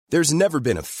There's never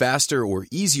been a faster or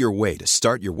easier way to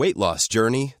start your weight loss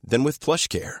journey than with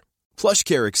PlushCare.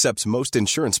 PlushCare accepts most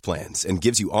insurance plans and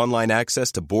gives you online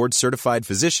access to board-certified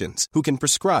physicians who can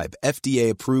prescribe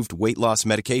FDA-approved weight loss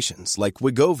medications like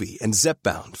Wegovy and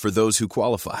Zepbound for those who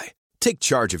qualify. Take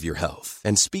charge of your health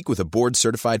and speak with a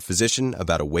board-certified physician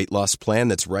about a weight loss plan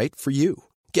that's right for you.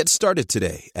 Get started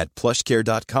today at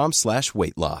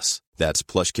plushcare.com/weight loss. That's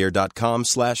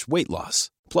plushcare.com/weight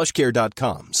loss.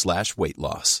 plushcare.com/weight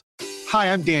loss.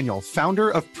 Hi, I'm Daniel, founder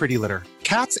of Pretty Litter.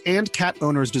 Cats and cat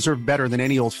owners deserve better than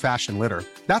any old-fashioned litter.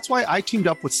 That's why I teamed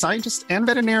up with scientists and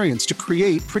veterinarians to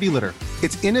create Pretty Litter.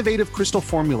 Its innovative crystal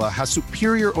formula has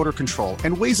superior odor control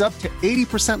and weighs up to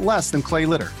 80% less than clay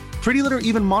litter. Pretty Litter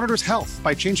even monitors health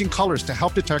by changing colors to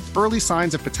help detect early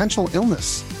signs of potential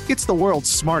illness. It's the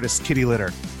world's smartest kitty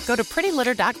litter. Go to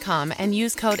prettylitter.com and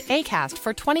use code ACAST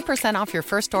for 20% off your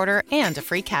first order and a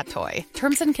free cat toy.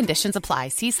 Terms and conditions apply.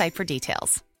 See site for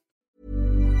details.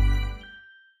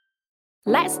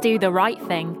 Let's Do the Right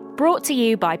Thing, brought to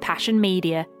you by Passion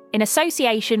Media, in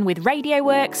association with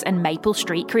RadioWorks and Maple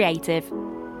Street Creative.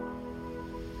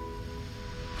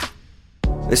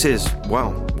 This is,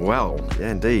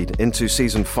 indeed, into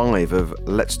Season 5 of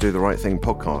Let's Do the Right Thing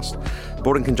podcast.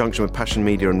 Brought in conjunction with Passion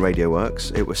Media and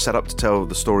RadioWorks, it was set up to tell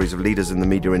the stories of leaders in the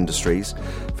media industries,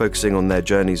 focusing on their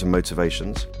journeys and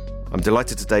motivations. I'm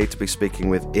delighted today to be speaking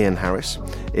with Ian Harris.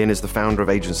 Ian is the founder of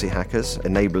Agency Hackers,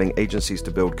 enabling agencies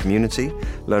to build community,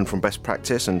 learn from best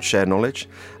practice and share knowledge.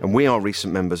 And we are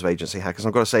recent members of Agency Hackers.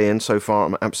 I've got to say, Ian, so far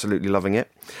I'm absolutely loving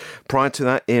it. Prior to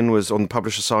that, Ian was on the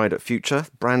publisher side at Future,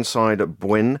 brand side at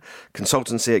Bwin,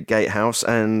 consultancy at Gatehouse,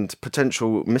 and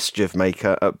potential mischief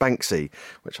maker at Banksy,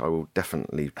 which I will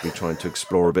definitely be trying to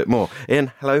explore a bit more.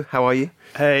 Ian, hello, how are you?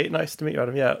 Hey, nice to meet you,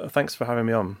 Adam. Yeah, thanks for having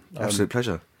me on. Absolute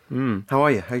pleasure. How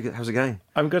are you? How's it going?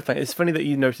 I'm good, thanks. It's funny that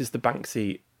you noticed the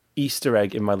Banksy Easter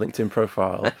egg in my LinkedIn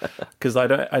profile, because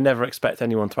I never expect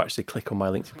anyone to actually click on my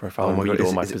LinkedIn profile and read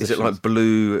all my positions. Is it like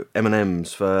blue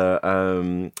M&Ms for,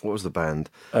 what was the band?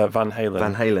 Van Halen.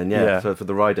 Van Halen, yeah. For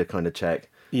the rider kind of check.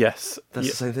 Yes. That's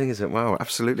the same thing, isn't it? Wow,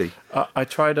 absolutely. I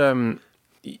tried,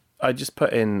 I just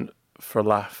put in, for a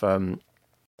laugh, one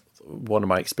of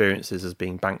my experiences as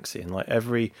being Banksy, and like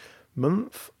every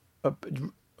month,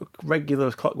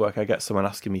 regular clockwork, I get someone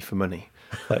asking me for money.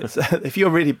 Like, if you're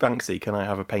really Banksy, can I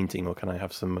have a painting or can I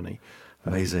have some money?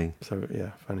 Amazing. So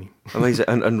yeah, funny. Amazing.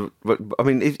 And I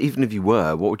mean, even if you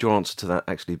were, what would your answer to that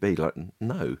actually be? Like,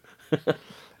 no.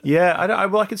 Yeah, I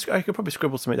could probably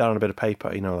scribble something down on a bit of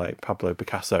paper. You know, like Pablo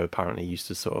Picasso apparently used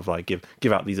to sort of like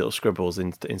give out these little scribbles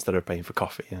instead of paying for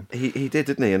coffee. And he did,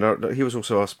 didn't he? And he was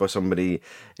also asked by somebody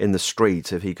in the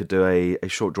street if he could do a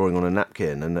short drawing on a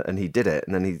napkin, and he did it.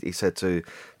 And then he said to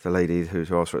the lady who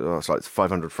asked for it, "Oh, it's like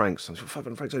 500 francs." I said,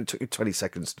 500 francs only took you 20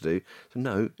 seconds to do. So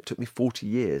no, it took me 40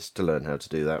 years to learn how to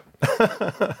do that.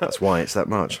 That's why it's that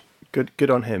much. Good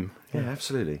on him. Yeah,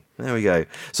 absolutely. There we go.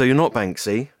 So you're not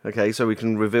Banksy, okay, so we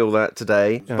can reveal that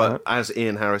today. But as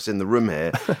Ian Harris in the room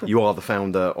here, you are the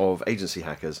founder of Agency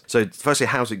Hackers. So firstly,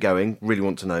 how's it going? Really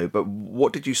want to know. But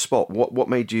what did you spot? What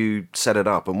made you set it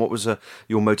up? And what was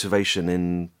your motivation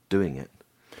in doing it?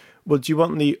 Well, do you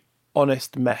want the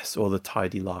honest mess or the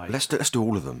tidy lie? Let's do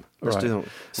all of them. Let's do them.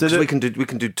 So we can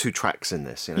do 2 tracks in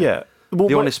this. You know? Yeah.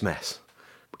 Well, honest mess.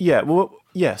 Yeah. Well,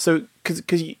 yeah. So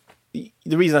because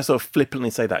the reason I sort of flippantly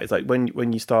say that is like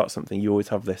when you start something, you always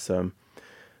have this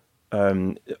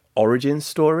origin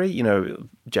story. You know,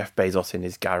 Jeff Bezos in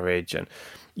his garage, and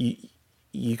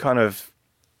you kind of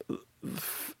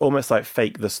almost like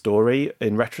fake the story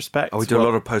in retrospect. Oh, we do a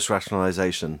lot of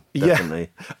post-rationalization,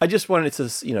 definitely. Yeah, I just wanted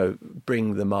to,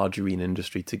 bring the margarine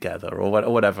industry together or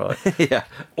whatever. Yeah,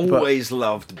 always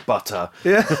loved butter.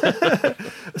 Yeah.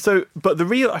 So, but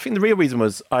I think the real reason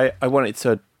was I wanted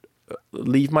to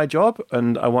leave my job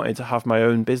and I wanted to have my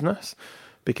own business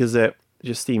because it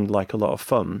just seemed like a lot of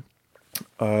fun.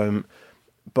 But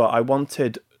I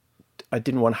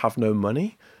didn't want to have no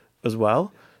money as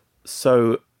well.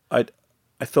 So I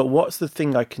thought, what's the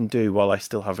thing I can do while I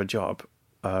still have a job?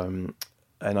 And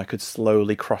I could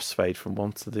slowly crossfade from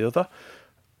one to the other.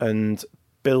 And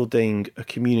building a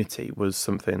community was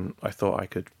something I thought I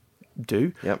could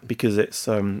do because it's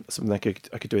something I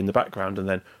could do in the background. And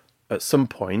then at some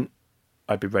point,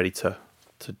 I'd be ready to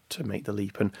make the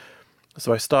leap. And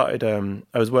so I started,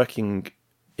 I was working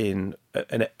in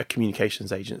a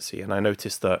communications agency, and I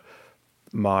noticed that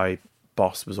my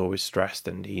boss was always stressed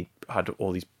and he had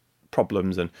all these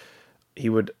problems, and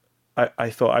I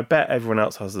thought, I bet everyone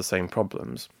else has the same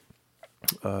problems.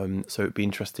 So it'd be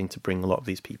interesting to bring a lot of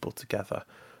these people together.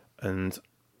 And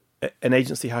an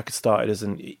Agency Hacker started as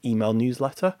an email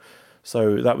newsletter.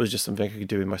 So that was just something I could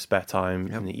do in my spare time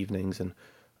in the evenings, and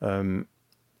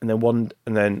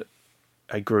then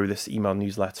I grew this email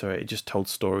newsletter. It just told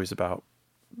stories about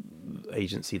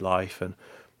agency life, and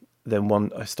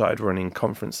then I started running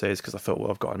conferences because I thought,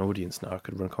 well, I've got an audience now, I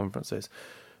could run conferences,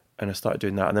 and I started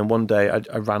doing that. And then one day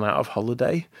I ran out of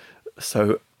holiday,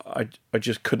 so I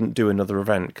just couldn't do another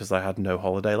event because I had no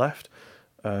holiday left.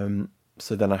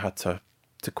 So then I had to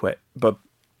quit. But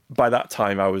by that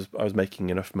time, I was making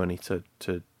enough money to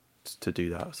do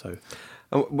that. So.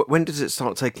 When does it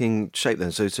start taking shape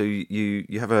then? So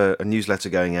you have a newsletter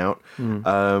going out.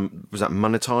 Was that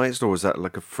monetized, or was that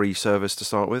like a free service to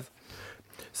start with?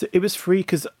 So it was free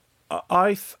because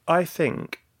I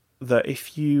think that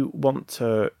if you've got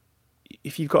a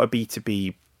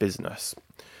B2B business,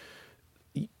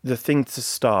 the thing to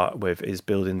start with is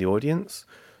building the audience.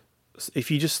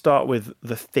 If you just start with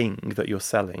the thing that you're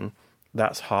selling,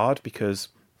 that's hard because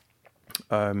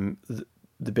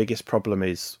the biggest problem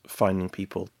is finding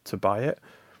people to buy it.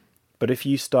 But if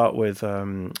you start with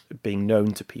being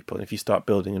known to people, and if you start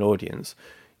building an audience,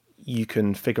 you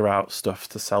can figure out stuff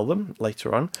to sell them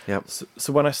later on. Yep.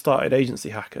 So when I started Agency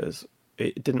Hackers,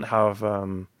 it didn't have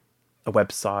a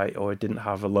website, or it didn't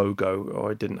have a logo,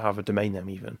 or it didn't have a domain name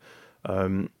even.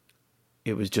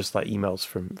 It was just like emails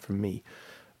from me.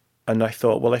 And I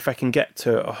thought, well, if I can get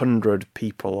to 100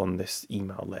 people on this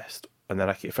email list, and then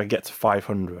if I get to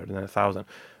 500 and then 1,000,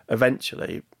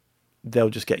 eventually they'll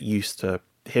just get used to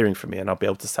hearing from me, and I'll be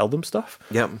able to sell them stuff.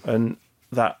 Yep. And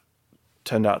that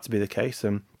turned out to be the case.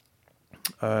 And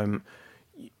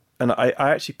I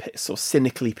actually sort of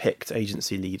cynically picked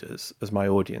agency leaders as my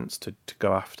audience to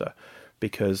go after,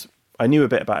 because I knew a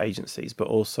bit about agencies, but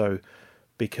also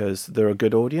because they're a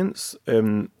good audience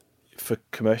for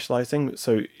commercializing.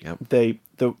 So the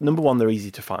number one, they're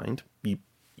easy to find.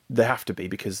 They have to be,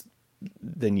 because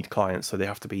they need clients, so they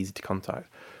have to be easy to contact.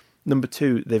 Number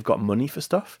two, they've got money for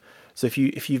stuff. So if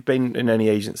you've been in any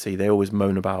agency, they always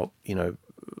moan about,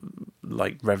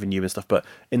 like revenue and stuff, but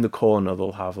in the corner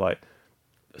they'll have like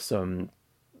some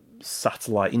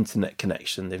satellite internet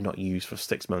connection they've not used for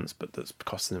 6 months, but that's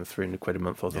costing them 300 quid a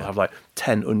month, or they'll have like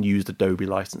 10 unused Adobe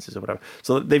licenses or whatever.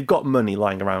 So they've got money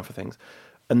lying around for things.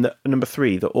 And number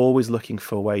three, they're always looking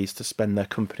for ways to spend their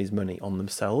company's money on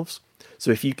themselves.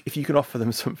 So if you can offer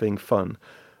them something fun,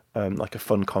 like a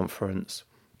fun conference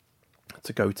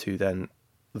to go to, then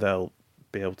they'll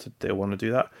want to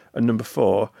do that. And number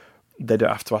four, they don't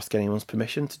have to ask anyone's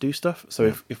permission to do stuff.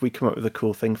 So if we come up with a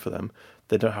cool thing for them,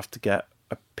 they don't have to get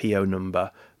a PO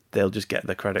number. They'll just get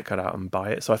their credit card out and buy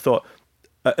it. So I thought,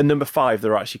 at number five,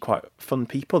 they're actually quite fun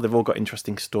people. They've all got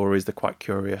interesting stories. They're quite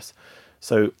curious.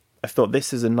 So I thought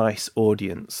this is a nice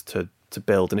audience to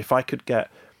build. And if I could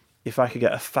get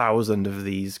 1,000 of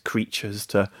these creatures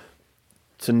to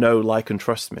know, like, and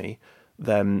trust me,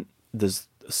 then there's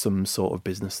some sort of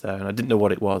business there. And I didn't know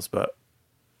what it was, but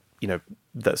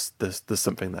there's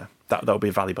something there. That'll be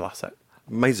a valuable asset.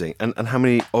 Amazing. And how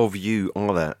many of you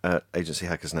are there at Agency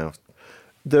Hackers now?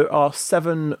 There are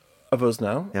 7 of us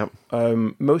now. Yep.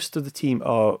 Most of the team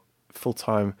are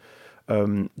full-time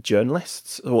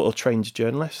journalists, or trained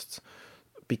journalists,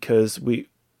 because we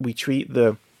treat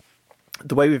the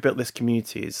way we've built this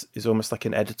community is almost like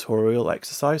an editorial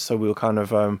exercise. So we'll kind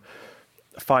of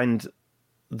find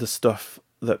the stuff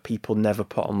that people never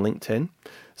put on LinkedIn.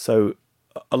 So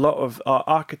a lot of our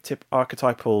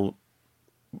archetypal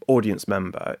audience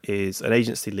member is an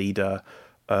agency leader.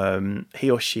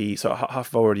 He or she, so half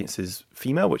of our audience is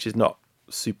female, which is not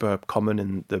super common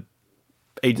in the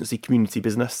agency community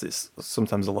business. It's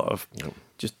sometimes a lot of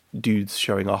just dudes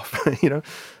showing off,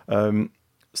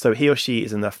 So he or she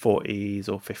is in their 40s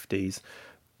or 50s.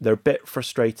 They're a bit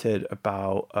frustrated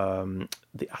about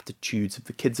the attitudes of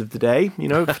the kids of the day,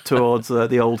 towards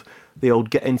the old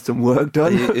getting some work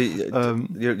done.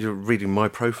 You're reading my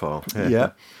profile.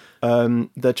 Yeah.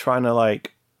 They're trying to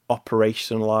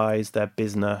operationalize their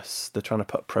business. They're trying to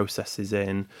put processes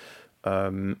in.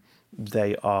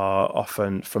 They are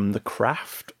often from the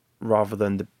craft rather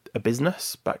than a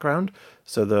business background.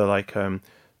 So they're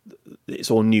it's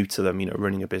all new to them,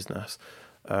 running a business.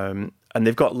 And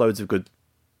they've got loads of good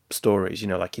stories,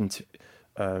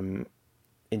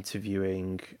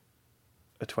 interviewing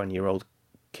a 20-year-old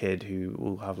kid who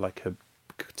will have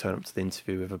turn up to the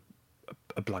interview with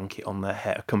a blanket on their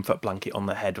head, a comfort blanket on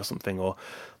their head or something, or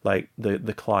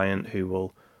the client who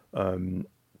will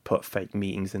put fake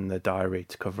meetings in their diary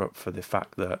to cover up for the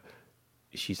fact that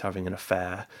she's having an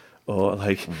affair, or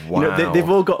wow. They've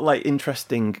all got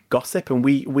interesting gossip, and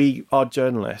we our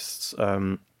journalists,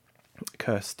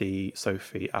 Kirsty,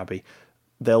 Sophie, Abby,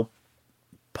 they'll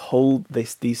pull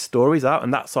these stories out,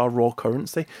 and that's our raw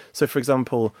currency. So, for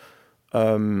example,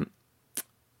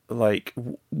 like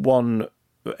one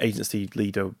agency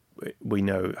leader we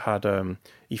know had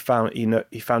he found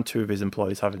two of his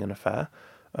employees having an affair,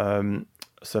 so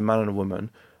a man and a woman,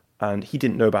 and he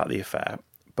didn't know about the affair,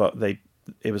 but they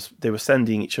were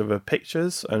sending each other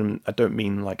pictures, and I don't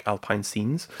mean like alpine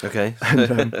scenes. Okay.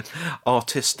 And,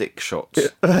 artistic shots.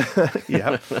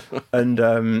 Yeah.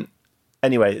 And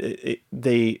anyway,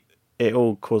 it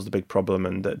all caused a big problem,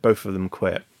 and both of them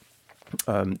quit.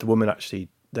 The woman actually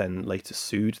then later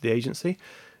sued the agency,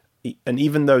 and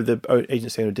even though the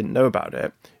agency owner didn't know about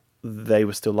it, they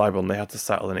were still liable, and they had to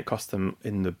settle, and it cost them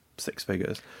in the six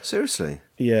figures. Seriously?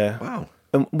 Yeah. Wow.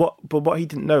 And what he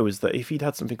didn't know is that if he'd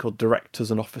had something called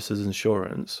directors and officers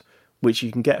insurance, which you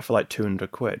can get for like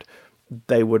 £200,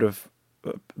 that would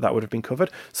have been covered.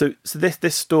 So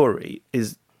this story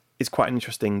is quite an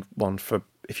interesting one for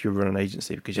if you run an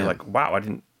agency, because you're like, wow,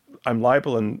 I'm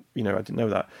liable, and I didn't know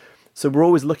that. So we're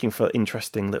always looking for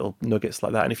interesting little nuggets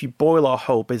like that. And if you boil our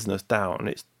whole business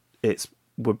down,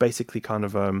 we're basically kind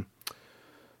of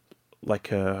like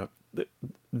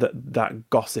that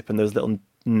gossip and those little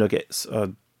nuggets are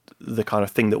the kind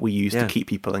of thing that we use to keep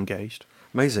people engaged.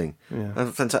 Amazing.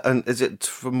 Yeah. And is it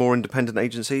for more independent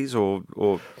agencies or?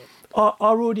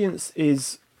 Our audience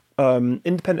is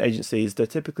independent agencies. They're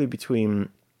typically between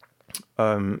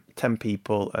 10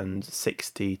 people and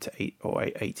 60 to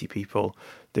 80 people.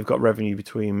 They've got revenue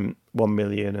between 1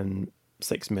 million and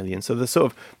 6 million. So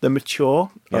they're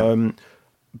mature. Yeah.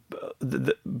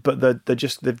 But they've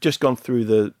just gone through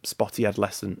the spotty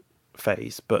adolescent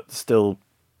phase, but still,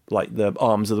 like, the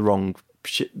arms are the wrong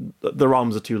shit. Their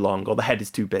arms are too long, or the head is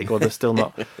too big, or they're still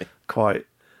not quite,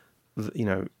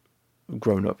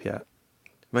 grown up yet.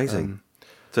 Amazing.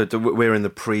 So we're in the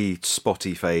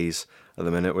pre-spotty phase at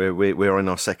the minute. We're in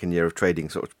our second year of trading,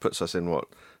 sort of puts us in what,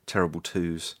 terrible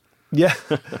twos. Yeah.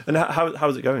 And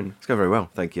how's it going? It's going very well,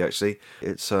 thank you. Actually,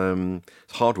 it's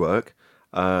hard work,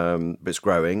 but it's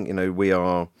growing.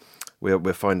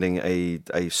 We're finding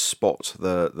a spot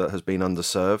that has been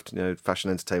underserved.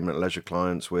 Fashion, entertainment, leisure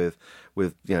clients with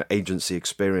agency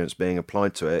experience being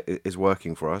applied to it is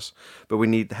working for us. But we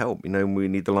need help. We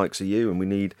need the likes of you, and we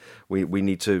need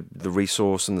the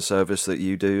resource and the service that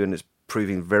you do, and it's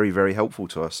proving very, very helpful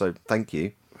to us. So thank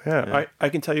you. Yeah. I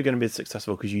can tell you're going to be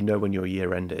successful because you know when your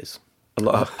year end is. A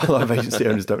lot of agency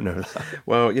owners don't know that.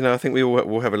 Well, I think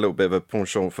we'll have a little bit of a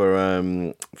penchant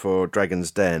for Dragon's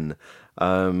Den.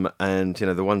 And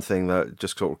the one thing that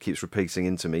just sort of keeps repeating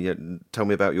into me, tell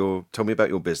me about your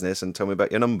business and tell me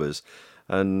about your numbers,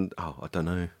 and I don't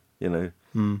know, don't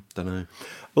know.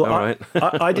 Well, all right.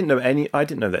 I didn't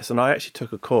know this, and I actually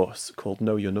took a course called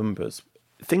Know Your Numbers.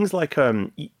 Things like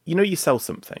you sell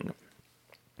something,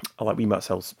 like we might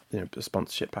sell a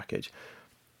sponsorship package.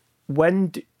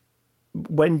 When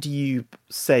do you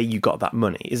say you got that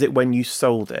money? Is it when you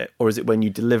sold it, or is it when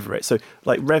you deliver it? So,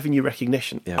 like, revenue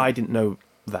recognition, I didn't know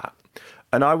that,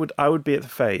 and I would be at the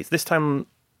phase this time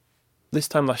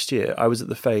last year. I was at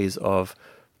the phase of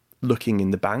looking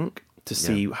in the bank to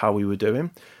see how we were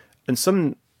doing, and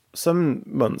some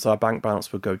months our bank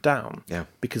balance would go down,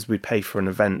 because we'd pay for an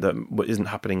event that isn't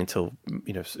happening until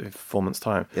 4 months'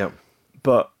 time.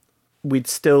 But we'd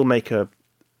still make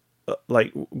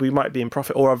we might be in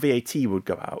profit, or our VAT would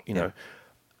go out,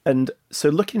 And so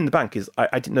looking in the bank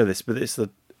I didn't know this, but it's a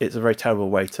very terrible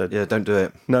way to... Yeah, don't do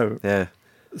it. No. Yeah.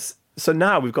 So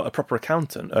now we've got a proper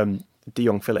accountant, De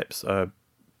Jong Phillips,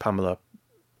 Pamela,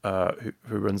 who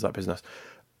runs that business.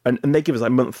 And they give us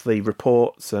like monthly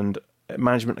reports and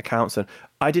management accounts, and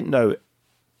I didn't know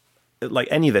like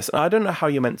any of this. And I don't know how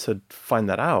you're meant to find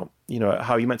that out,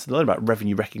 how you're meant to learn about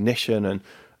revenue recognition and...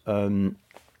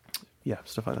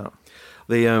 stuff like that.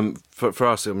 For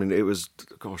us, I mean, it was,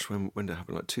 gosh, when did it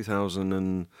happen? Like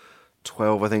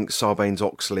 2012, I think.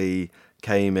 Sarbanes-Oxley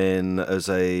came in as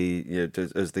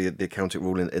as the accounting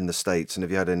rule in the States, and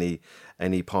if you had any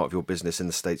part of your business in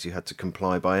the States, you had to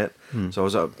comply by it. So I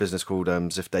was at a business called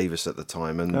Ziff Davis at the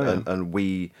time, and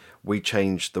we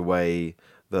changed the way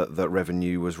that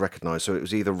revenue was recognised. So it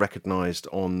was either recognised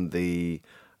on the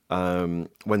when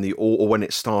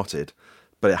it started,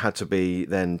 but it had to be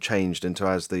then changed into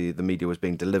as the media was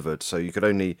being delivered. So you could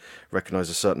only recognise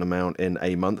a certain amount in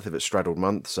a month if it straddled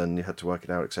months, and you had to work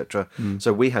it out, etc.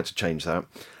 So we had to change that.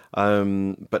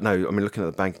 But no, I mean, looking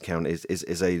at the bank account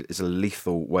is a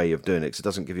lethal way of doing it, because it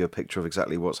doesn't give you a picture of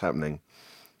exactly what's happening.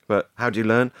 But how do you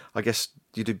learn? I guess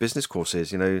you do business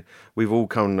courses. We've all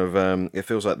kind of, it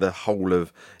feels like the whole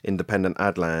of independent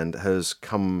ad land has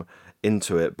come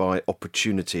into it by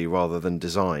opportunity rather than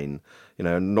design.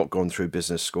 Not gone through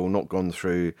business school, not gone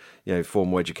through,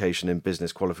 formal education in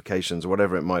business qualifications or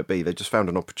whatever it might be. They just found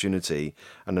an opportunity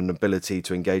and an ability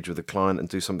to engage with the client and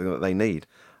do something that they need.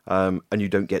 And you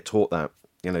don't get taught that.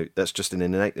 That's just an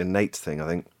innate thing, I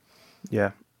think.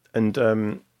 Yeah. And,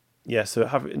 so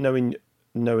knowing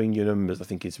your numbers, I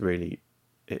think is really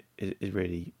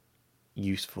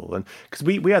useful. And because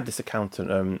we had this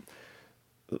accountant,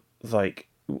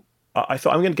 I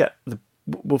thought I'm going to get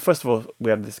well, first of all,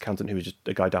 we had this accountant who was just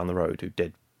a guy down the road who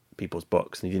did people's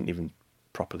books, and he didn't even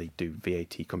properly do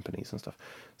VAT companies and stuff.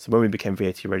 So when we became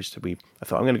VAT registered, I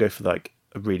thought I'm going to go for like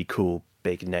a really cool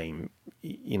big name,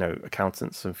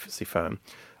 accountancy firm,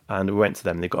 and we went to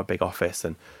them. They've got a big office,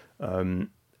 and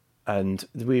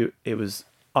it was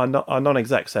our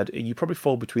non-exec said, you probably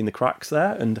fall between the cracks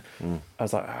there, and I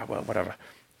was like, well, whatever,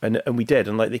 and we did,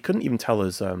 and like they couldn't even tell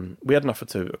us. We had an offer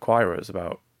to acquire us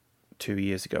about 2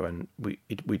 years ago, and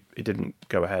it didn't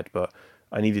go ahead, but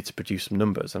I needed to produce some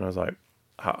numbers, and I was like,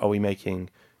 how are we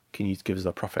making? Can you give us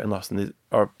our profit and loss? And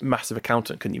our massive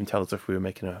accountant couldn't even tell us if we were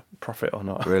making a profit or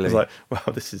not. Really? I was like,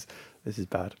 wow, this is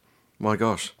bad. My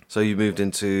gosh! So you moved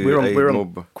into we're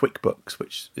on QuickBooks,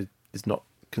 which is not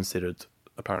considered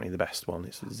apparently the best one.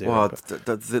 It's Xero.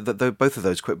 Well, both of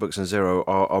those, QuickBooks and Xero,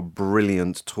 are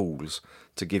brilliant tools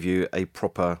to give you a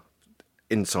proper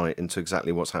insight into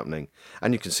exactly what's happening,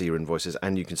 and you can see your invoices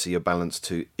and you can see your balance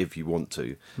too if you want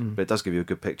to, but it does give you a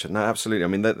good picture. No, absolutely. I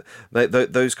mean,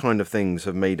 those kind of things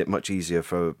have made it much easier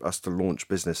for us to launch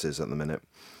businesses at the minute,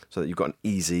 so that you've got an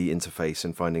easy interface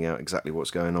in finding out exactly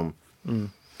what's going on. Well,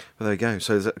 there you go.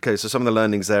 So some of the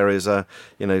learnings there is know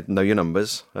your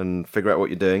numbers and figure out what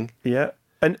you're doing. Yeah.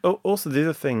 And also the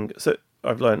other thing, so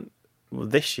I've learned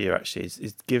this year actually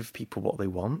is give people what they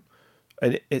want,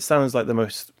 and it sounds like the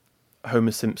most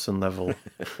Homer Simpson level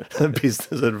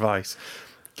business advice.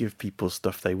 Give people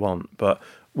stuff they want, but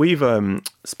we've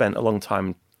spent a long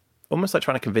time almost like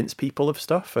trying to convince people of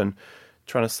stuff and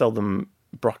trying to sell them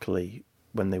broccoli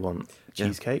when they want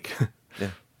cheesecake.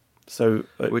 Yeah. So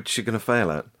which you're going to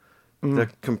fail at.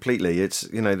 Completely. It's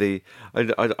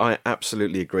I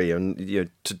absolutely agree, and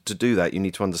to do that you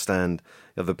need to understand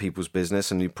other people's business,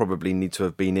 and you probably need to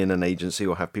have been in an agency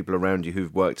or have people around you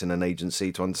who've worked in an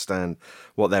agency to understand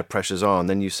what their pressures are, and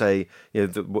then you say,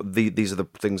 these are the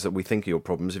things that we think are your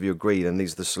problems. If you agree, then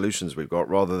these are the solutions we've got,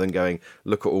 rather than going,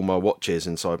 look at all my watches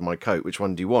inside my coat, which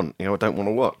one do you want? I don't want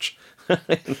a watch.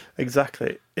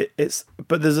 Exactly.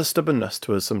 But there's a stubbornness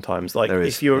to us sometimes. Like there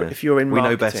is, if you're in marketing, we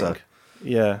know better.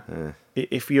 Yeah.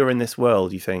 If you're in this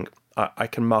world, you think, I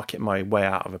can market my way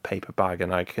out of a paper bag,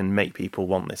 and I can make people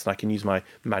want this, and I can use my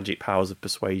magic powers of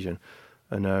persuasion.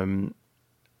 And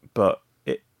but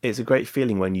it's a great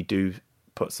feeling when you do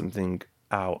put something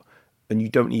out and you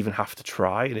don't even have to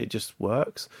try, and it just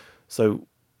works. So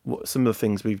some of the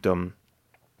things we've done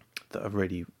that have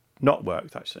really not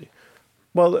worked, actually,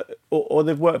 well, or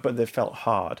they've worked but they've felt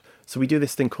hard. So we do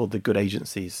this thing called the Good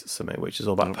Agencies Summit, which is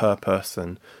all about purpose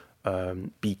and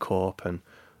B Corp and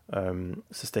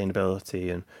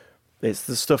sustainability, and it's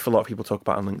the stuff a lot of people talk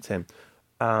about on LinkedIn.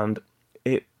 And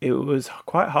it was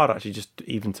quite hard actually, just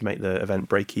even to make the event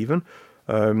break even,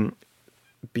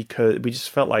 because we just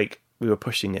felt like we were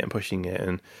pushing it,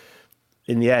 and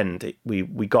in the end we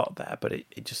got there, but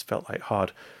it just felt like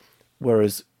hard.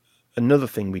 Whereas another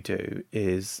thing we do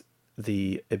is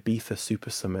the Ibiza Super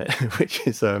Summit, which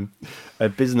is a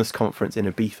business conference in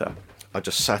Ibiza. I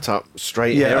just sat up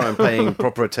straight here. I'm paying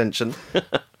proper attention.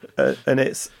 And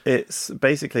it's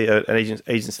basically an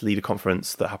agency leader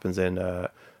conference that happens it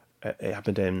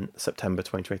happened in September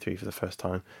 2023 for the first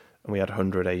time, and we had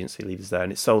 100 agency leaders there,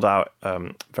 and it sold out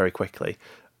very quickly.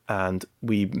 And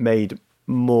we made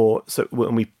more. So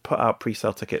when we put out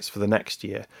pre-sale tickets for the next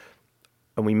year,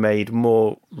 and we made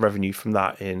more revenue from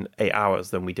that in 8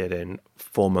 hours than we did in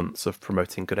 4 months of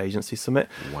promoting Good Agency Summit.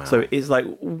 Wow. So it's like,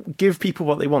 give people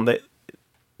what they want.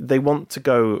 They want to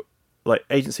go, like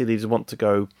agency leaders want to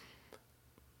go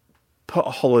put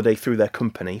a holiday through their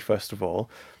company, first of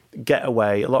all, get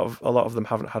away. A lot of them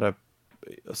haven't had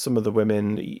some of the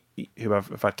women who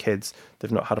have had kids,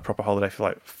 they've not had a proper holiday for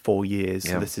like 4 years.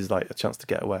 Yeah. So this is like a chance to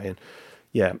get away.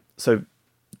 And so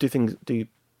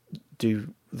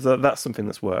that's something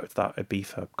that's worked, that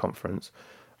Ibiza conference.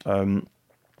 Another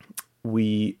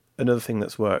thing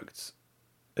that's worked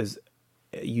is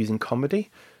using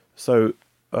comedy. So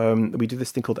we do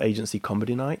this thing called Agency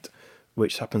Comedy Night,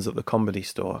 which happens at the Comedy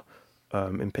Store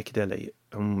in Piccadilly,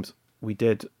 and we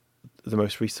did the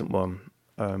most recent one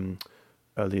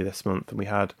earlier this month, and we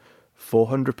had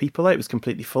 400 people there. It was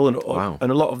completely full, and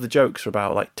a lot of the jokes are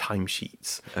about like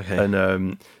timesheets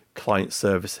and client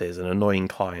services and annoying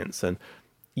clients, and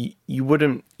you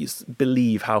wouldn't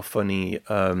believe how funny,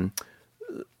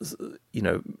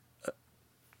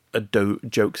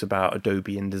 jokes about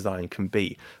Adobe InDesign can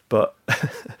be. But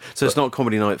so it's not a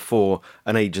comedy night for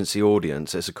an agency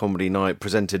audience. It's a comedy night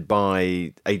presented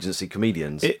by agency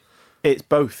comedians. It's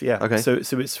both, yeah. Okay. So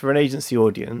it's for an agency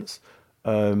audience,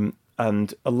 and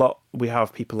we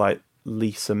have people like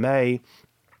Lisa May,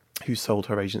 who sold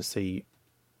her agency,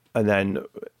 and then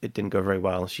it didn't go very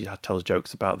well. She tells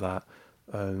jokes about that.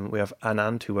 We have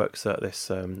Anand, who works at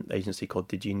this agency called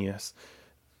DeGenius.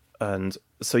 And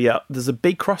so, yeah, there's a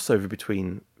big crossover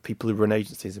between people who run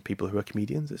agencies and people who are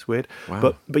comedians. It's weird.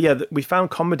 Wow. But yeah, we found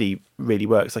comedy really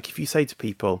works. Like, if you say to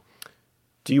people,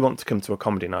 do you want to come to a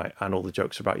comedy night and all the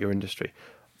jokes are about your industry?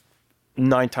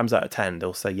 9 times out of 10,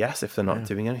 they'll say yes if they're not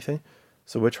doing anything.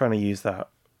 So we're trying to use that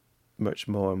much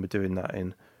more, and we're doing that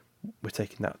we're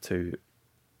taking that to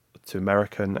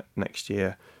America next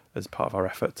year as part of our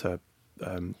effort to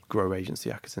grow agency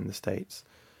actors in the States.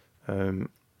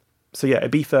 So yeah,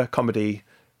 Ibiza comedy.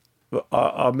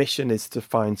 Our mission is to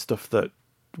find stuff that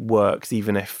works,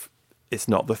 even if it's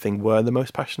not the thing we're the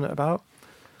most passionate about.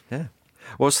 Yeah.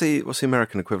 What's the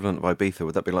American equivalent of Ibiza?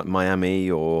 Would that be like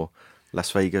Miami or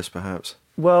Las Vegas, perhaps?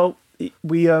 Well,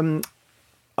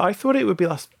 I thought it would be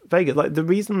Las Vegas. Like, the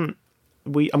reason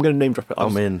I'm going to name drop it.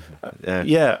 I'm in. Yeah.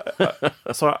 Yeah.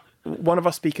 So one of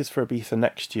our speakers for Ibiza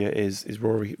next year is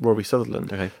Rory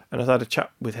Sutherland. Okay. And I had a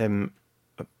chat with him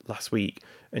last week,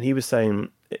 and he was saying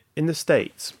in the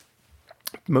States,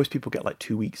 most people get like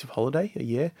 2 weeks of holiday a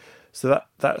year. So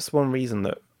that's one reason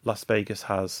that Las Vegas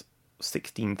has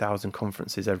 16,000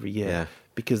 conferences every year,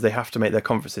 because they have to make their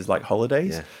conferences like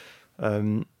holidays.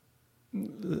 Yeah.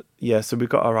 So we've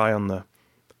got our eye on the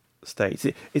States.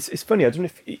 It's funny. I don't know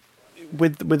if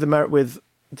with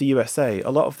the USA, a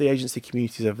lot of the agency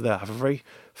communities over there have a very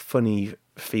funny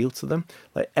feel to them.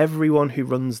 Like, everyone who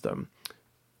runs them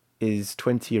is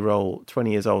 20 years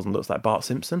old and looks like Bart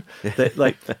Simpson.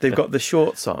 They've got the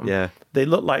shorts on. Yeah. They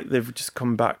look like they've just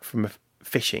come back from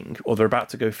fishing, or they're about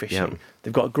to go fishing. Yeah.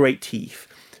 They've got great teeth.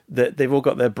 They've all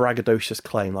got their braggadocious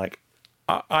claim, like,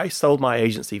 I sold my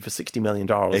agency for $60 million.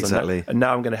 Exactly. And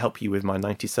now I'm going to help you with my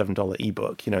 $97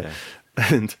 ebook,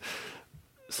 And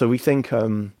so we think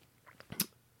a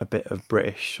bit of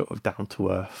British sort of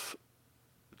down-to-earth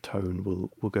tone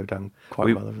will go down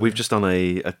quite well. We've just done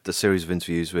a series of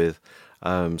interviews with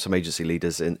some agency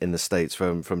leaders in the States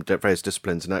from various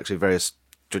disciplines, and actually various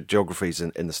geographies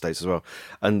in the States as well.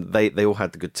 And they all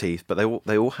had the good teeth, but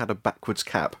they all had a backwards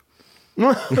cap.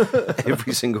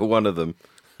 Every single one of them.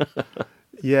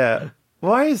 Yeah.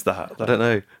 Why is that? I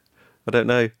don't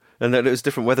know. And then it was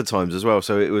different weather times as well.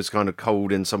 So it was kind of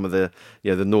cold in some of the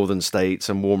the northern states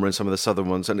and warmer in some of the southern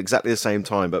ones, and exactly the same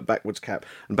time, but backwards cap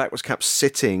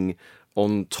sitting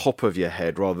on top of your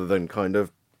head rather than kind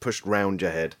of pushed round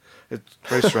your head. It's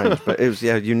very strange, but it was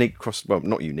unique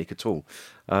not unique at all.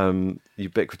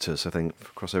 Ubiquitous, I think,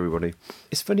 across everybody.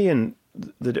 It's funny, and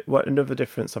another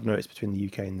difference I've noticed between the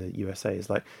UK and the USA is,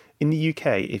 like, in the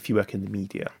UK, if you work in the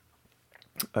media,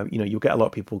 you'll get a lot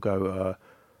of people go,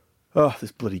 oh,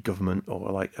 this bloody government,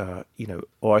 or like,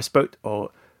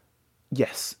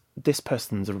 yes, this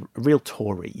person's a real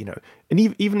Tory, And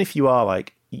even if you are,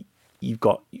 like, you've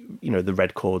got, the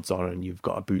red cords on and you've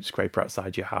got a boot scraper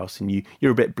outside your house and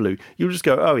you're a bit blue, you'll just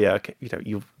go, oh yeah, okay,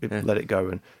 you'll let it go,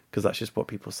 and because that's just what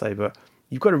people say. But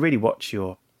you've got to really watch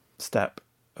your step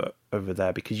over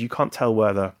there, because you can't tell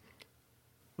where the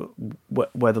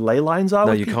ley lines are.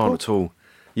 No, with you people. can't at all.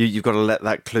 You've got to let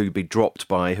that clue be dropped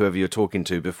by whoever you're talking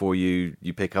to before you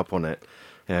pick up on it.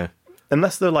 Yeah.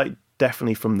 Unless they're, like,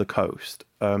 definitely from the coast.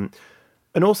 And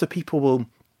also you'll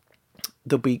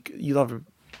have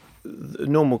a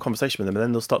normal conversation with them, and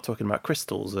then they'll start talking about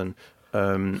crystals and,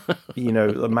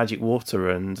 magic water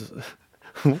and...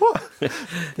 What?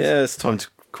 Yeah, it's time to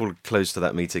close to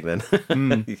that meeting then.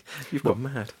 You've got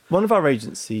mad. One of our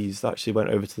agencies actually went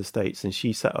over to the States, and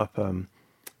she set up... it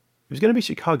was going to be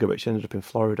Chicago, but she ended up in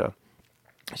Florida.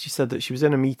 She said that she was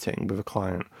in a meeting with a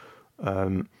client,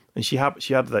 and she had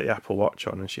the Apple Watch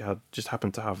on, and she just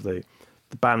happened to have the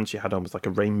band she had on was like a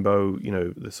rainbow,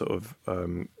 the sort of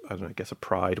I guess a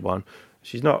pride one.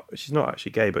 She's not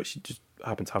actually gay, but she just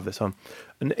happened to have this on.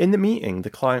 And in the meeting, the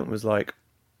client was like,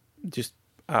 just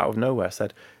out of nowhere,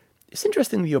 said, "It's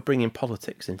interesting that you're bringing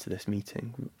politics into this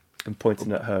meeting," and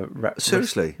pointing at her.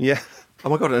 Seriously? Yeah. Oh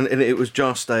my God! And it was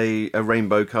just a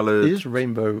rainbow coloured. It is a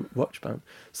rainbow watch band.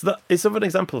 So that it's sort of an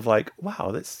example of, like,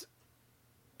 wow,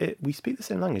 we speak the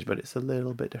same language, but it's a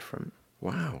little bit different.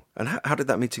 Wow! And how did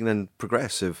that meeting then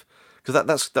progress?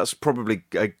 Because that's probably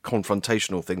a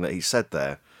confrontational thing that he said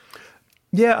there.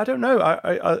 Yeah, I don't know.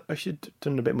 I should have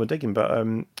done a bit more digging, but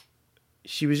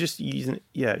she was just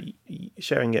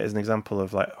sharing it as an example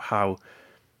of like how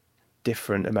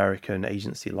different American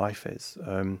agency life is.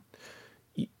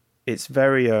 It's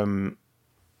very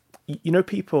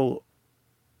people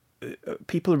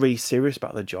are really serious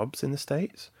about their jobs in the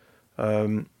States.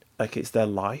 Like it's their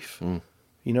life, and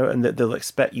they'll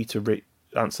expect you to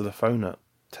answer the phone at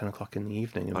 10 o'clock in the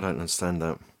evening. I don't understand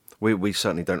that. We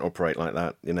certainly don't operate like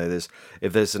that.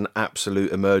 If there's an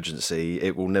absolute emergency,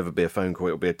 it will never be a phone call.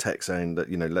 It'll be a text saying that,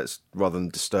 let's, rather than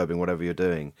disturbing whatever you're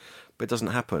doing. But it doesn't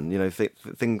happen.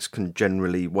 Things can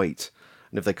generally wait.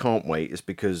 And if they can't wait, it's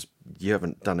because you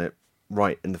haven't done it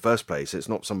right in the first place. It's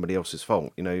not somebody else's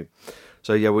fault,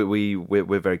 So yeah,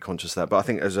 we're very conscious of that. But I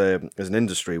think as an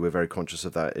industry, we're very conscious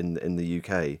of that in the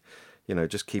UK.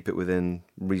 Just keep it within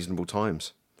reasonable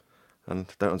times. And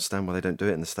I don't understand why they don't do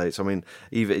it in the States. I mean,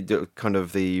 even kind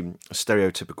of the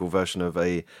stereotypical version of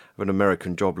an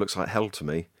American job looks like hell to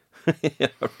me. I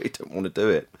really don't want to do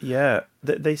it. Yeah,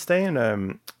 they stay in.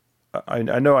 I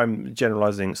know I'm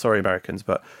generalising. Sorry, Americans,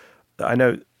 but I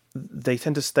know they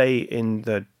tend to stay in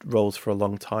the roles for a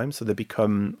long time, so they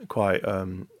become quite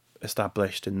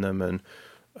established in them,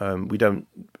 and we don't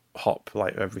hop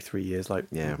like every 3 years like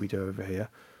we do over here.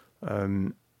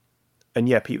 And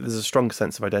yeah, there's a strong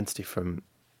sense of identity from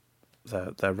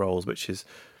their roles, which is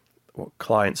what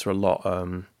clients are a lot.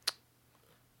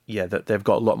 That they've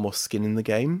got a lot more skin in the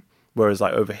game. Whereas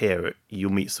like over here,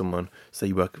 you'll meet someone, say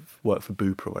you work for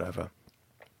Boop or whatever,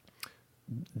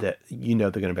 that they're going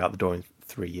to be out the door in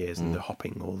 3 years and they're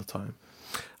hopping all the time.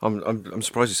 I'm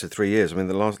surprised you said 3 years. I mean,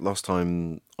 the last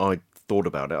time I thought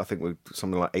about it, I think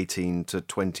something like 18 to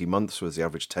 20 months was the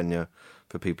average tenure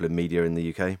for people in media in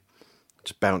the UK.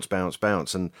 Just bounce.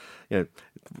 And,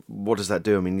 what does that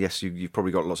do? I mean, yes, you've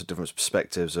probably got lots of different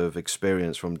perspectives of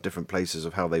experience from different places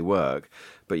of how they work,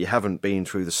 but you haven't been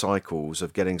through the cycles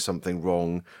of getting something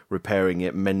wrong, repairing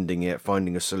it, mending it,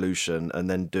 finding a solution, and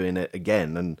then doing it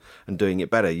again and doing it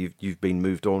better. You've been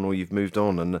moved on, or you've moved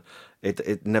on, and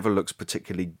it never looks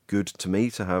particularly good to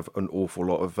me to have an awful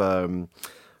lot of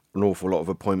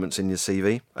appointments in your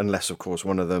CV, unless, of course,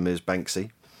 one of them is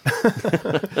Banksy.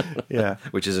 Yeah,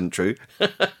 which isn't true.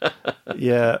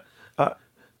 Yeah, I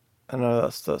know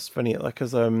that's funny. Like,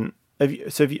 because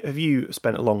have you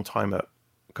spent a long time at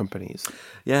companies?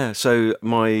 Yeah, so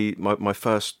my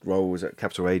first role was at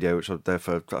Capital Radio, which I was there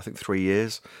for I think 3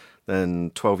 years.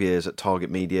 Then 12 years at Target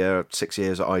Media, 6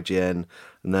 years at IGN,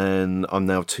 and then I'm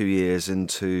now 2 years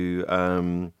into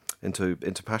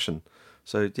Passion.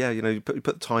 So yeah, you put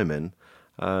the time in.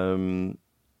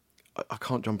 I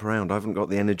can't jump around. I haven't got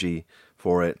the energy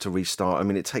for it to restart. I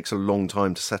mean, it takes a long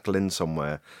time to settle in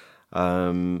somewhere.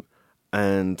 And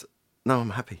no, I'm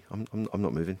happy. I'm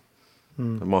not moving.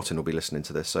 And Martin will be listening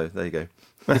to this, so there you go.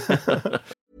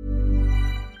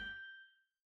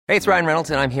 Hey, it's Ryan Reynolds,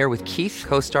 and I'm here with Keith,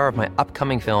 co-star of my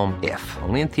upcoming film, If,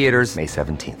 only in theaters May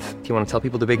 17th. Do you want to tell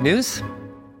people the big news?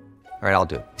 All right, I'll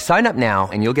do it. Sign up now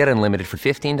and you'll get unlimited for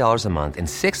 $15 a month and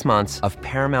 6 months of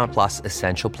Paramount Plus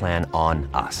Essential Plan on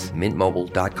us.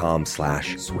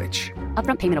 MintMobile.com/switch.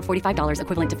 Upfront payment of $45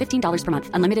 equivalent to $15 per month.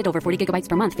 Unlimited over 40 gigabytes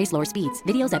per month. Face lower speeds.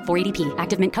 Videos at 480p.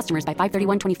 Active Mint customers by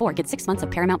 531.24 get 6 months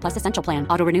of Paramount Plus Essential Plan.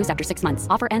 Auto renews after 6 months.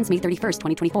 Offer ends May 31st,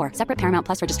 2024. Separate Paramount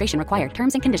Plus registration required.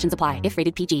 Terms and conditions apply if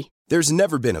rated PG. There's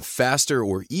never been a faster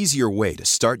or easier way to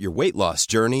start your weight loss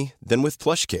journey than with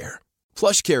PlushCare.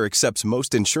 PlushCare accepts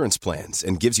most insurance plans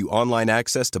and gives you online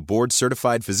access to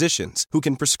board-certified physicians who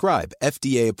can prescribe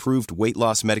FDA-approved weight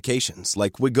loss medications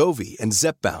like Wegovy and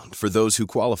Zepbound for those who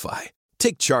qualify.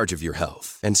 Take charge of your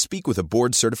health and speak with a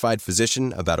board-certified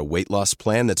physician about a weight loss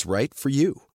plan that's right for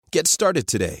you. Get started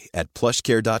today at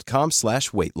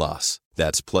plushcare.com/weightloss.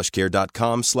 That's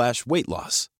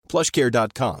plushcare.com/weightloss.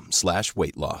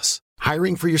 plushcare.com/weightloss.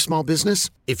 Hiring for your small business?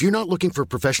 If you're not looking for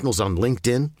professionals on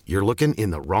LinkedIn, you're looking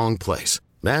in the wrong place.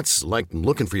 That's like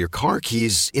looking for your car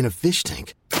keys in a fish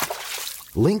tank.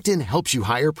 LinkedIn helps you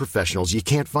hire professionals you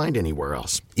can't find anywhere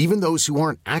else, even those who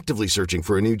aren't actively searching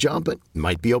for a new job but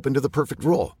might be open to the perfect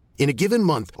role. In a given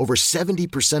month, over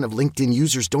 70% of LinkedIn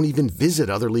users don't even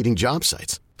visit other leading job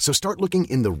sites. So start looking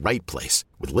in the right place.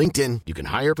 With LinkedIn, you can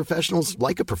hire professionals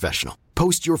like a professional.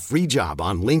 Post your free job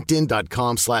on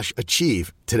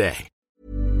linkedin.com/achieve today.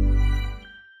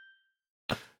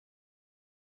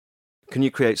 Can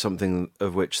you create something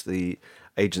of which the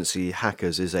agency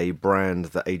Hackers is a brand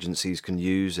that agencies can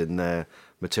use in their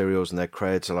materials and their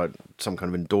creds, so like some kind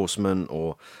of endorsement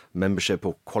or membership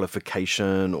or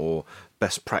qualification or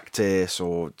best practice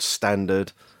or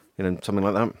standard, something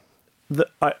like that?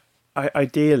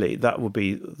 Ideally, that would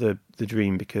be the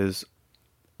dream, because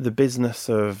the business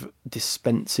of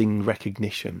dispensing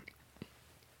recognition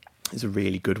is a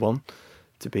really good one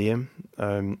to be in.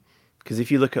 Because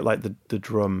if you look at like the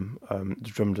Drum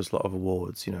does a lot of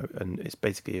awards, you know, and it's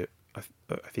basically, I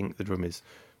think the Drum is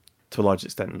to a large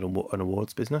extent an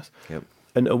awards business. Yep.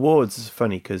 And awards is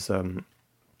funny because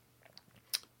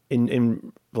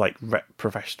in like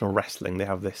professional wrestling, they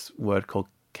have this word called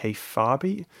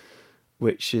kayfabe,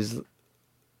 which is,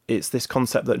 it's this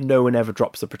concept that no one ever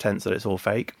drops the pretense that it's all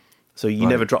fake. So you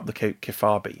never drop the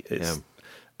kayfabe.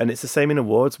 And it's the same in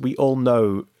awards. We all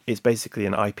know it's basically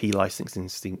an IP licensing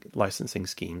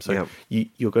scheme. So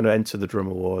you're going to enter the Drum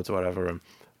Awards or whatever,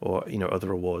 or you know,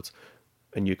 other awards,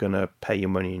 and you're going to pay your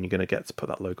money and you're going to get to put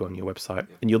that logo on your website,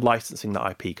 and you're licensing that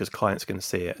IP because clients are going to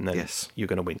see it, and then you're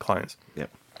going to win clients. Yeah,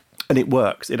 and it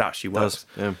works. It actually works.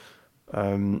 Yeah.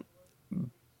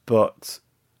 But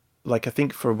like, I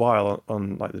think for a while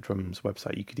on like the Drum's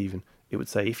website, it would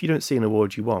say, if you don't see an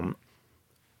award you want,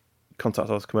 contact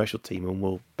our commercial team and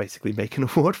we'll basically make an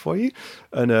award for you.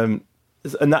 And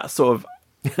that's sort of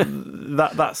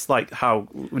that's like how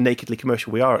nakedly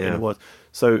commercial we are at awards.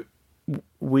 So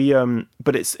we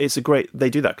but it's a great, they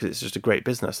do that because it's just a great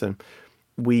business, and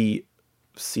we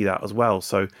see that as well.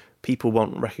 So people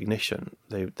want recognition.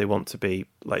 They want to be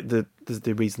like there's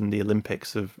the reason the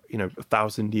Olympics of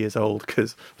 1,000 years old,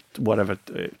 because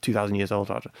 2,000 years old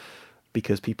rather,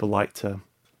 because people like to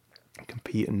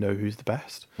compete and know who's the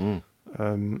best.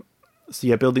 So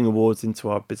yeah, building awards into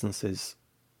our businesses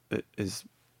is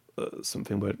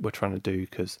something we're trying to do,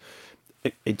 because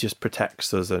it just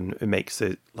protects us, and it makes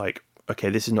it like, okay,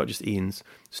 this is not just Ian's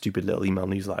stupid little email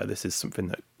newsletter. This is something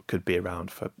that could be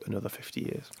around for another 50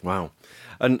 years. Wow.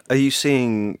 And are you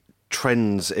seeing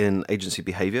trends in agency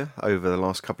behaviour over the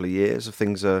last couple of years? Of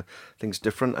things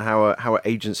different? How are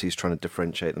agencies trying to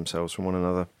differentiate themselves from one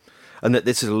another? And that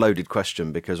this is a loaded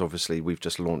question, because obviously we've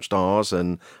just launched ours,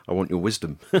 and I want your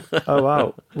wisdom. Oh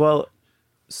wow! Well,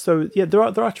 so yeah, there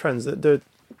are trends.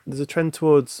 There's a trend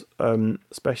towards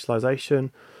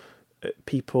specialisation.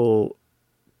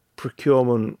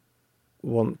 Procurement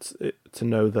want to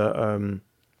know that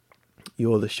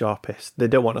you're the sharpest. They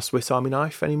don't want a Swiss Army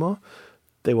knife anymore.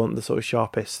 They want the sort of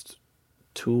sharpest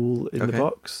tool in the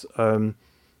box.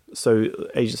 So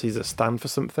agencies that stand for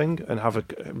something and have a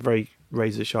very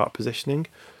razor-sharp positioning,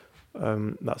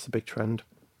 that's a big trend.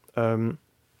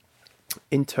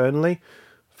 Internally,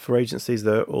 for agencies,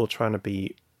 they're all trying to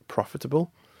be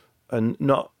profitable, and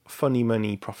not funny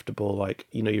money profitable. Like,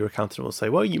 your accountant will say,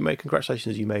 well,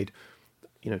 congratulations, you made,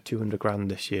 200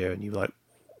 grand this year. And you're like,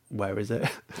 where is it?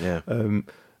 Yeah.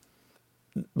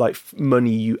 Like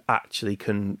money you actually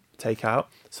can take out.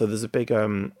 So there's a big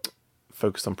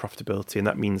focus on profitability, and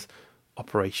that means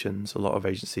operations. A lot of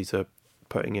agencies are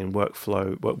putting in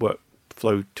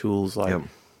workflow tools like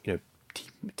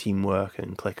Teamwork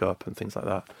and ClickUp and things like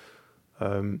that.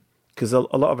 Because a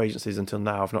lot of agencies until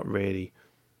now have not really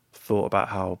thought about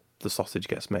how the sausage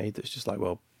gets made. It's just like,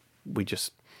 well, we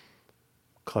just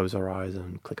close our eyes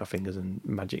and click our fingers and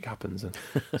magic happens. And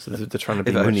so they're trying to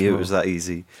be if only it was that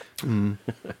easy.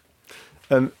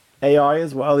 AI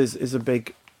as well is a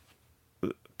big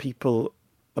people.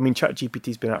 I mean,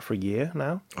 ChatGPT's been out for a year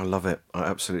now. I love it. I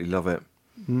absolutely love it.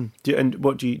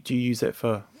 What do you use it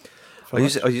for? I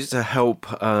use it to help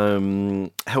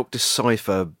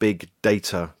decipher big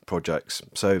data projects.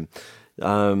 So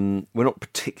we're not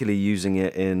particularly using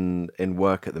it in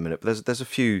work at the minute, but there's a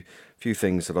few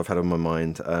things that I've had on my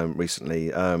mind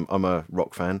recently. I'm a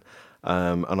rock fan,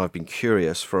 and I've been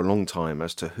curious for a long time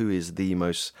as to who is the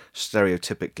most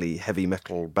stereotypically heavy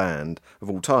metal band of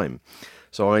all time.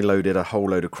 So I loaded a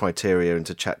whole load of criteria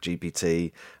into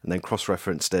ChatGPT and then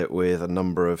cross-referenced it with a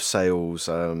number of sales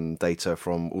data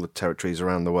from all the territories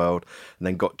around the world, and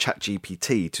then got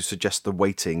ChatGPT to suggest the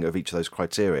weighting of each of those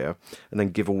criteria and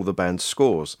then give all the bands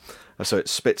scores. And so it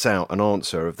spits out an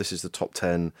answer of, this is the top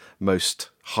 10 most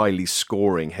highly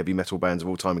scoring heavy metal bands of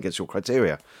all time against your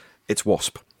criteria. It's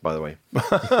Wasp, by the way.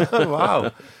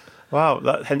 Wow,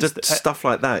 just stuff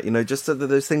like that, just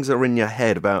those things that are in your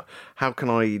head about how can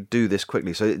I do this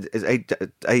quickly. So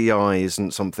AI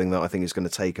isn't something that I think is going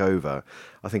to take over.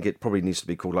 I think it probably needs to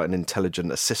be called like an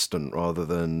intelligent assistant rather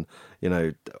than,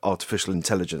 artificial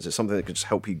intelligence. It's something that can just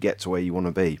help you get to where you want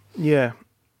to be. Yeah.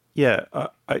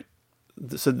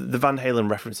 So the Van Halen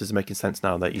references are making sense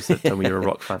now that you tell me you're a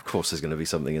rock fan. Of course, there's going to be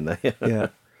something in there. Yeah.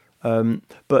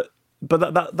 But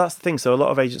that's the thing. So a lot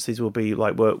of agencies will be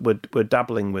like, we're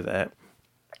dabbling with it,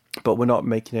 but we're not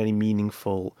making any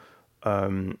meaningful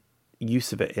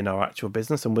use of it in our actual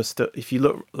business. And we're still, if you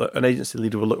look, an agency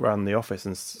leader will look around the office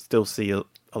and still see a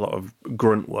lot of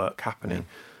grunt work happening.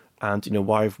 and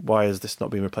why is this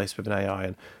not being replaced with an AI?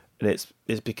 And it's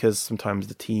because sometimes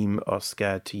the team are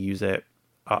scared to use it.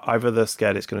 Either they're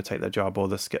scared it's going to take their job, or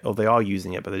they are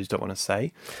using it but they just don't want to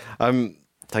say.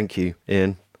 Thank you,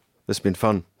 Ian. This has been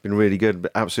fun. Been really good.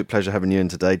 Absolute pleasure having you in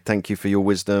today. Thank you for your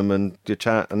wisdom and your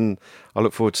chat, and I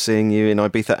look forward to seeing you in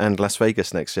Ibiza and Las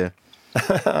Vegas next year.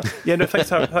 Yeah, no, thanks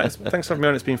for having me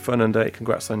on. It's been fun, and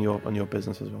congrats on your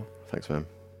business as well. Thanks, man.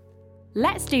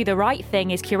 Let's Do the Right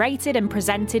Thing is curated and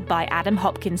presented by Adam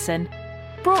Hopkinson.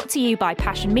 Brought to you by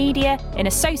Passion Media in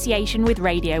association with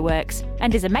RadioWorks,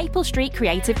 and is a Maple Street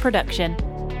creative production.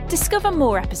 Discover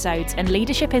more episodes and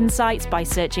leadership insights by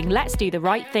searching Let's Do the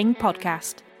Right Thing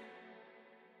podcast.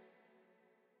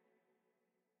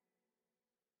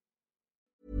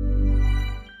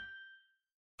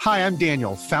 Hi, I'm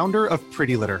Daniel, founder of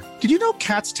Pretty Litter. Did you know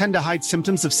cats tend to hide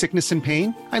symptoms of sickness and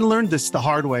pain? I learned this the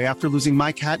hard way after losing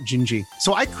my cat, Gingy.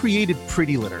 So I created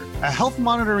Pretty Litter, a health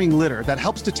monitoring litter that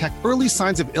helps detect early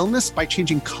signs of illness by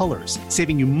changing colors,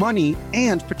 saving you money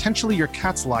and potentially your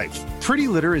cat's life. Pretty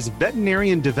Litter is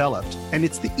veterinarian developed, and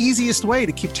it's the easiest way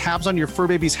to keep tabs on your fur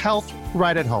baby's health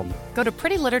right at home. Go to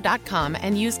prettylitter.com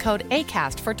and use code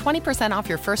ACAST for 20% off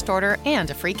your first order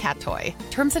and a free cat toy.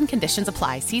 Terms and conditions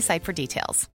apply. See site for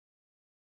details.